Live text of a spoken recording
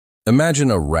Imagine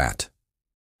a rat.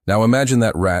 Now imagine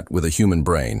that rat with a human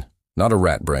brain. Not a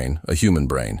rat brain, a human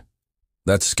brain.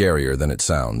 That's scarier than it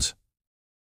sounds.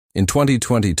 In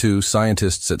 2022,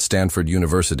 scientists at Stanford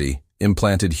University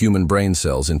implanted human brain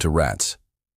cells into rats.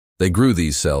 They grew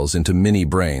these cells into mini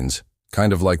brains,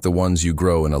 kind of like the ones you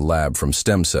grow in a lab from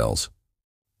stem cells.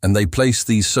 And they placed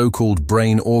these so-called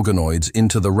brain organoids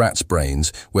into the rats'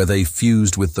 brains, where they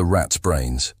fused with the rats'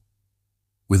 brains.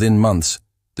 Within months,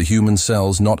 the human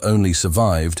cells not only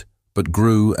survived, but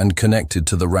grew and connected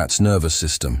to the rat's nervous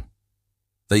system.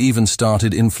 They even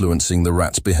started influencing the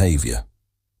rat's behavior.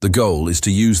 The goal is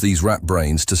to use these rat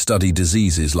brains to study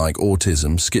diseases like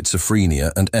autism,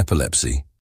 schizophrenia, and epilepsy.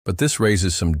 But this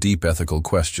raises some deep ethical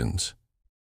questions.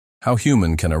 How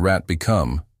human can a rat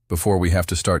become before we have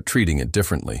to start treating it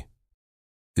differently?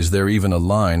 Is there even a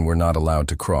line we're not allowed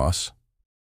to cross?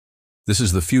 This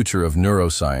is the future of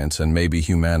neuroscience and maybe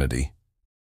humanity.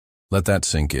 Let that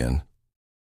sink in.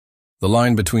 The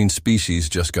line between species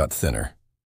just got thinner.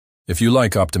 If you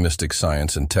like optimistic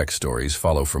science and tech stories,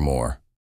 follow for more.